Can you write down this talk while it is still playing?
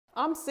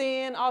I'm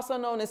Sin, also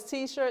known as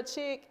T-Shirt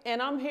Chick, and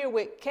I'm here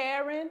with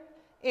Karen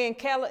in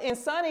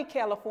sunny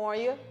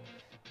California,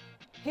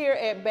 here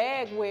at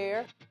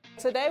Bagwear.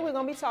 Today we're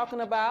going to be talking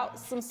about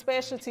some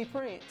specialty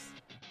prints.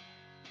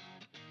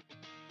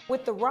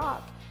 With the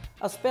ROQ,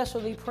 a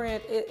specialty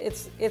print,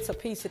 it's a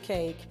piece of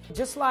cake.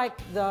 Just like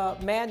the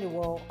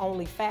manual,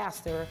 only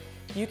faster,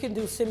 you can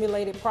do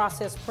simulated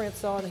process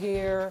prints on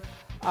here,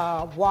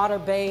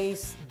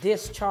 water-based,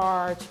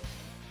 discharge,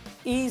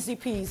 easy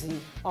peasy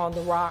on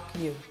the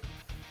ROQ.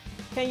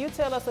 Can you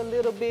tell us a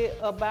little bit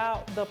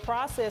about the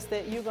process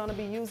that you're going to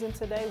be using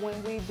today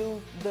when we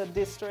do the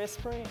distress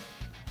print?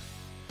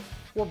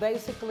 Well,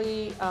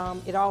 basically,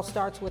 it all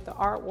starts with the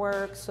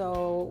artwork.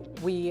 So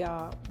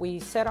we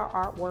set our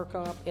artwork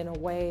up in a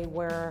way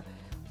where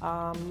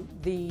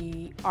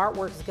the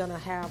artwork is going to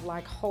have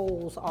like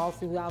holes all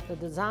throughout the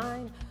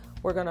design.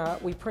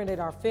 We printed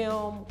our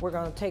film. We're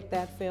going to take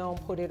that film,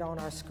 put it on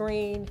our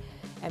screen,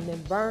 and then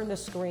burn the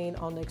screen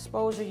on the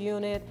exposure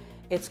unit.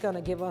 It's going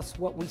to give us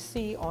what we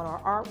see on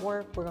our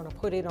artwork. We're going to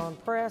put it on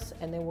press,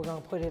 and then we're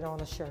going to put it on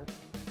a shirt.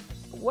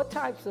 What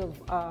types of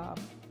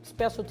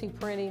specialty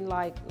printing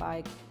have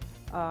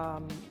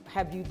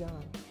you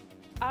done?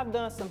 I've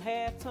done some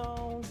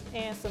halftones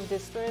and some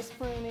distress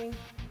printing.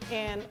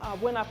 And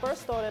when I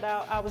first started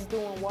out, I was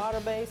doing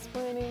water-based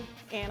printing,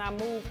 and I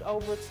moved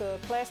over to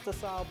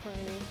plastisol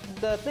printing.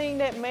 The thing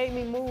that made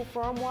me move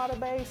from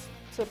water-based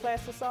to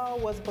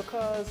plastisol was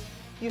because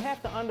you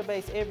have to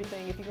underbase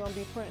everything if you're going to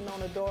be printing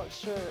on a dark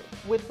shirt.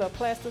 With the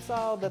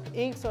plastisol, the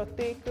inks are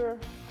thicker,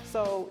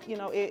 so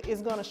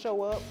it's going to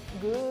show up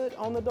good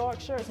on the dark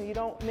shirts, and you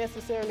don't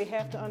necessarily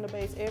have to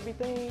underbase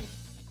everything.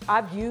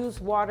 I've used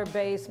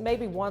water-based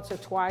maybe once or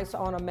twice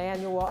on a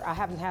manual. I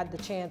haven't had the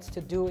chance to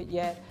do it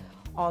yet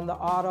on the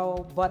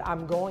auto, but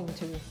I'm going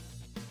to.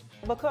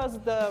 Because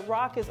the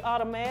ROQ is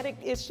automatic,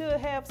 it should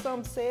have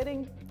some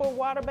setting for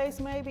water-based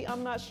maybe,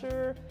 I'm not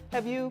sure.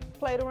 Have you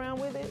played around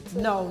with it?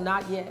 No,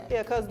 not yet.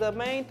 Yeah, because the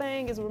main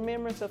thing is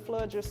remembering to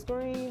flood your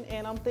screen,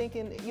 and I'm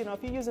thinking, if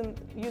you're using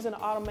an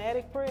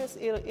automatic press,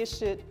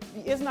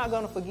 it's not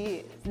gonna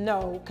forget.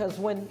 No, because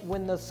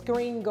when the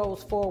screen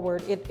goes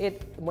forward,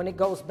 when it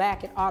goes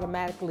back, it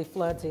automatically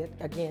floods it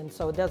again,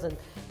 so it doesn't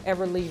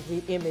ever leave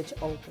the image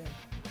open.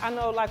 I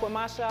know, like with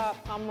my shop,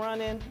 I'm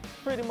running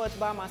pretty much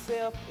by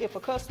myself. If a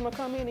customer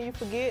come in and you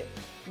forget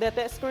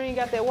that screen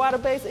got that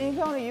water-based ink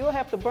on it, you'll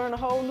have to burn a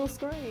whole new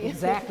screen.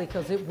 Exactly,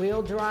 because it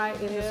will dry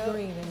in the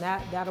screen, and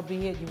that'll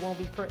be it. You won't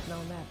be printing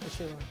on that for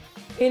sure.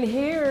 In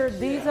here,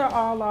 these are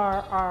all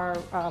our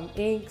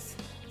inks.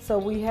 So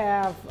we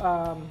have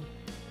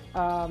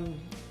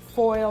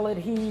foil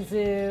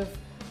adhesive,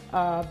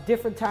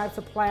 different types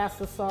of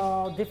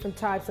plastisol, different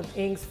types of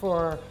inks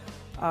for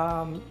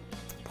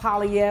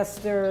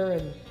polyester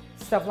and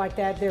stuff like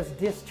that. There's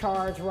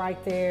discharge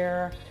right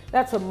there.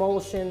 That's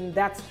emulsion.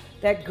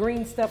 That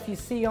green stuff you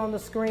see on the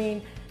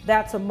screen,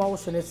 that's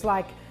emulsion. It's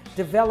like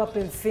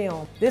developing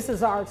film. This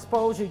is our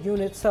exposure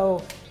unit.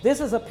 So this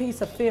is a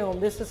piece of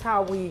film. This is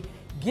how we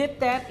get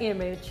that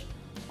image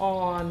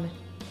on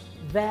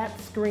that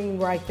screen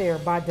right there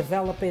by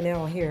developing it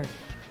on here.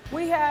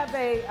 We have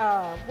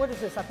a, what is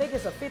this? I think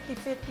it's a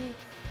 50/50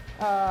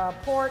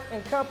 Port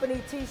and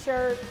Company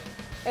t-shirt.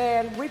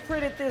 And we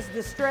printed this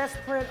distress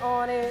print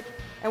on it.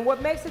 And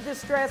what makes it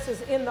distress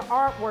is in the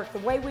artwork, the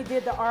way we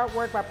did the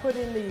artwork by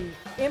putting the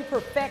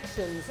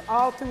imperfections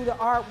all through the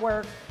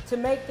artwork to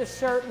make the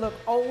shirt look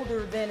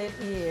older than it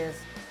is.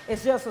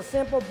 It's just a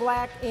simple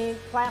black ink,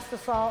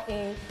 plastisol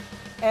ink,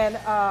 and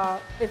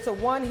it's a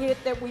one hit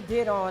that we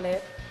did on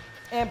it.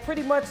 And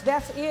pretty much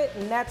that's it,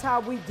 and that's how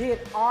we did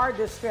our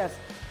distress.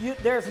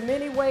 There's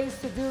many ways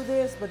to do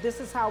this, but this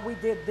is how we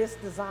did this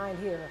design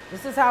here.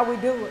 This is how we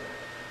do it.